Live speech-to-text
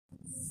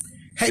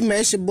Hey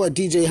man, it's your boy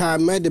DJ High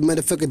Man, the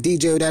motherfucking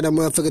DJ without no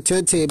motherfucking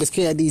turntables.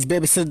 Can't these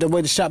babysitters the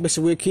way to shop,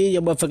 Mr. Real Kid,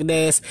 your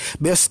motherfucking ass.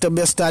 Mister,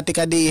 I think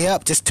I need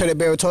help. Just turn the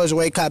barrel towards the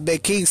way, cop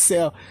back King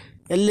cell.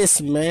 And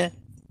listen, man,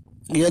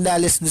 you're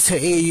not listening to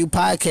AU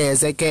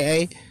Podcast,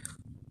 aka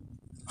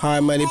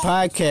Hard Money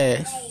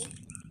Podcast.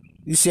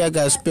 You see, I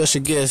got a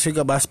special guest. Here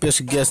got my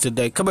special guest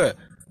today. Come here.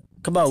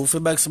 Come on, we'll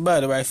fit back some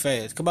money right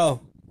fast. Come on.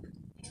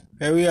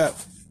 Hurry up.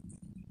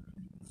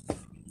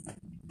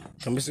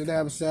 Come and sit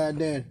down beside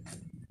there.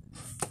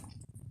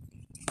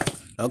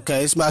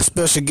 Okay, it's my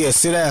special guest.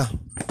 Sit down.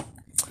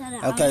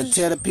 Okay,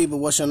 tell the people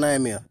what's your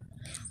name is.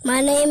 My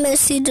name is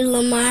CJ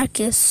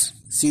LaMarcus.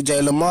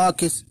 CJ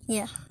LaMarcus?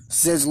 Yeah.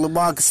 CJ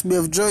LaMarcus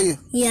Smith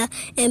Jr.? Yeah,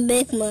 and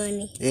Big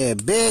Money. Yeah,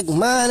 Big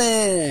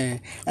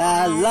Money.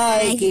 I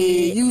like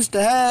it. Used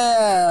to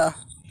have.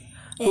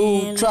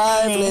 Who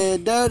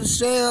trifling, dirty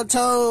shell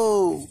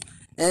toe.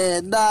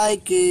 And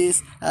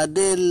Nikes, I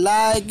didn't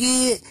like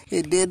it.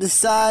 It didn't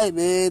excite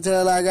me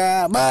until I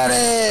got money.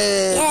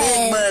 Yeah.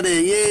 Big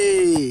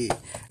money, yeah.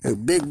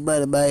 Big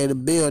money, man, in the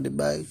building,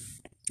 man.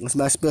 That's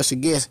my special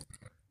guest.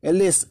 And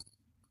listen,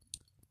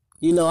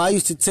 you know, I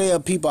used to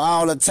tell people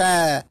all the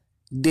time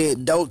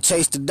that don't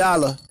chase the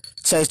dollar,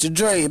 chase the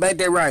dream. Ain't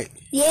that right?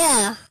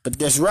 Yeah. But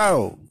that's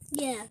wrong.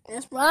 Yeah,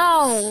 that's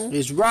wrong.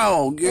 It's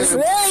wrong. It's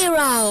really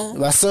wrong.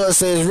 My son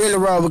says it's really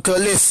wrong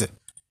because, listen,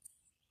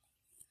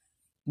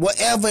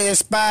 whatever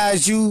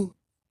inspires you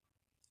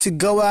to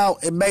go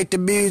out and make the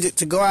music,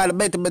 to go out and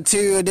make the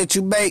material that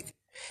you make,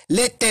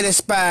 let that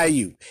inspire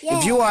you. Yeah.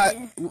 If you are,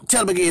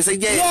 tell them again, say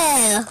yeah.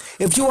 Yeah.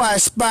 If you are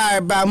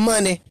inspired by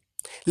money,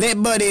 let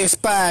money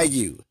inspire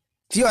you.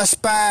 If you're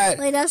inspired.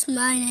 Wait, that's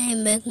my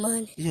name, Big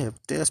Money. Yeah, if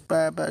they're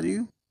inspired by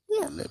you,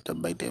 yeah, let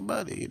them make their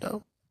money, you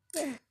know.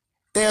 Yeah.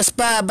 They're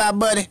inspired by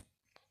money.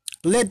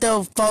 Let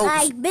them folks.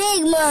 Like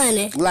Big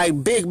Money.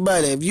 Like Big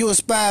Money. If you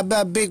inspired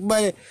by Big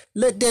Money,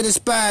 let that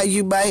inspire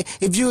you, man.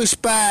 If you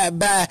inspired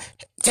by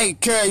taking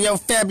care of your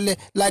family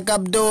like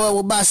I'm doing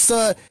with my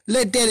son,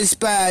 let that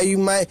inspire you,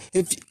 man.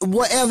 If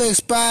whatever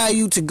inspire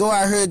you to go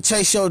out here and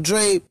chase your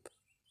dream,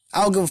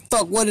 I don't give a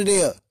fuck what it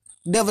is.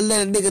 Never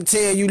let a nigga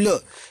tell you,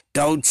 look,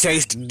 don't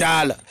chase the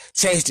dollar,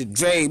 chase the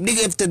dream.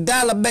 Nigga, if the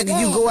dollar making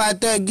you go out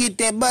there and get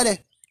that money,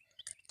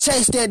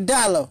 chase that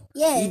dollar.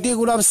 Yeah. You dig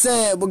what I'm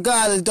saying?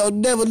 Regardless, don't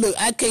never look.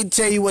 I can't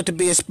tell you what to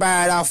be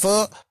inspired off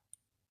of.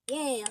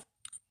 Yeah.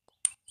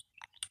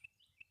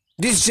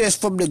 This just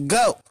from the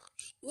GOAT.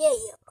 Yeah.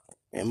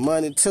 And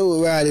money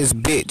too around this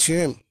bitch, you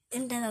hear me?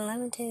 And then let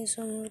me tell you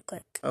something real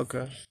quick.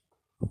 Okay.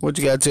 What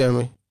you gotta tell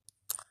me?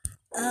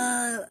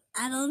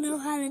 I don't know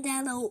how to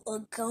download a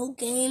GOAT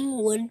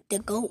game with the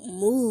GOAT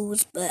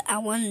moves, but I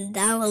want to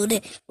download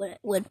it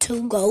with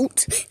two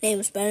GOATs,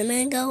 named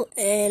Spider-Man GOAT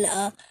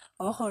and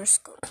a horse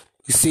GOAT.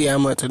 You see how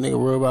much a nigga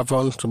worry about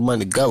phone some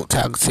money GOAT.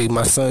 Talking to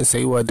my son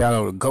say you want to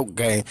download the GOAT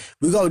game.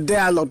 We gonna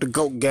download the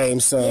GOAT game,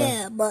 son.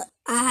 Yeah, but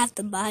I have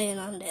to buy it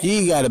on there. You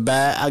ain't gotta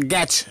buy it. I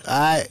got you,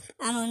 alright?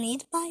 I don't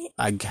need to buy it?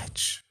 I got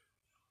you.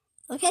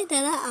 Okay,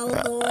 then I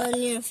will go on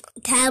your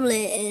tablet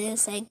and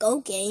say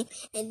GOAT game,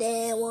 and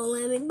then it won't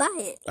let me buy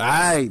it.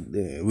 Alright,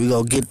 then. We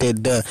gonna get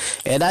that done.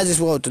 And I just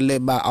want to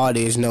let my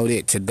audience know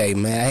that today,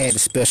 man. I had a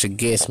special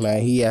guest,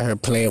 man. He out here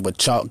playing with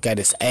chalk, got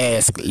his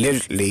ass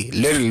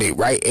literally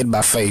right in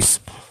my face.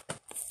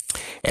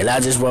 And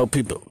I just want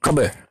people, come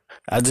here.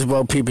 I just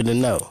want people to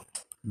know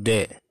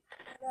that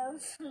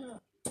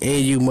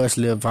and you must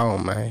live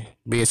on, man.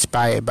 Be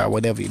inspired by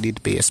whatever you need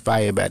to be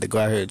inspired by to go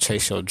out here and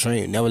chase your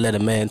dream. Never let a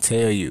man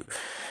tell you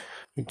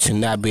to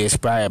not be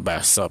inspired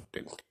by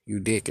something. You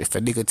dig? If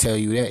a nigga tell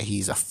you that,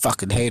 he's a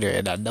fucking hater.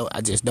 And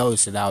I just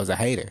noticed that I was a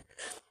hater.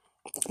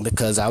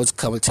 Because I was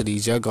coming to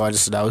these young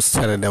artists and I was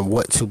telling them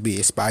what to be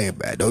inspired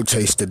by. Don't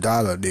chase the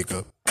dollar,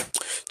 nigga.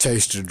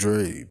 Chase the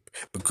dream.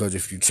 Because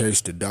if you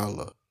chase the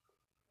dollar,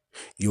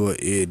 you'll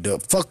end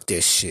up, fuck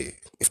that shit.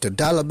 If the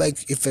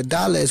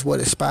dollar is what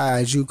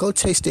inspires you, go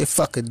chase that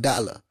fucking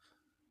dollar.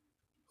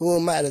 Who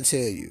am I to tell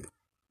you?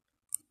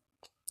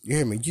 You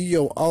hear me? You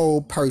your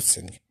own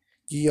person.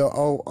 You your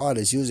own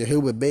artist. You was a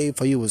human being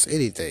for you was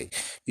anything.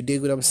 You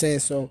dig what I'm saying?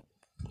 So,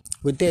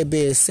 with that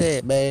being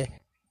said, man,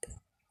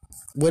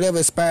 whatever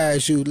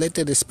inspires you, let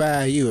that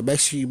inspire you. And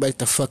make sure you make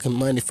the fucking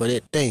money for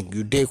that thing.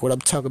 You dig what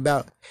I'm talking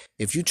about?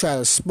 If you try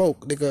to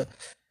smoke, nigga,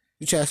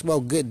 you try to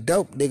smoke good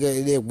dope, nigga,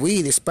 and that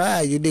weed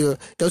inspire you, nigga.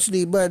 Don't you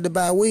need money to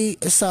buy weed?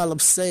 That's all I'm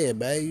saying,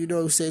 man. You know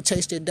what I'm saying?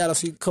 Chase that dollar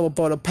so you can come up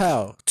on a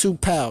pound, 2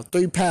 pounds,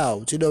 3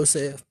 pounds. You know what I'm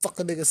saying? Fuck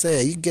a nigga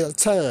saying. You can get a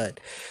ton.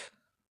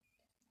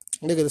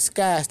 Nigga, the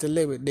sky's the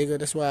limit, nigga.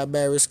 That's why I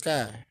married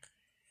Sky.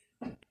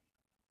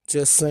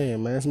 Just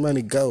saying, man. It's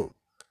money GOAT.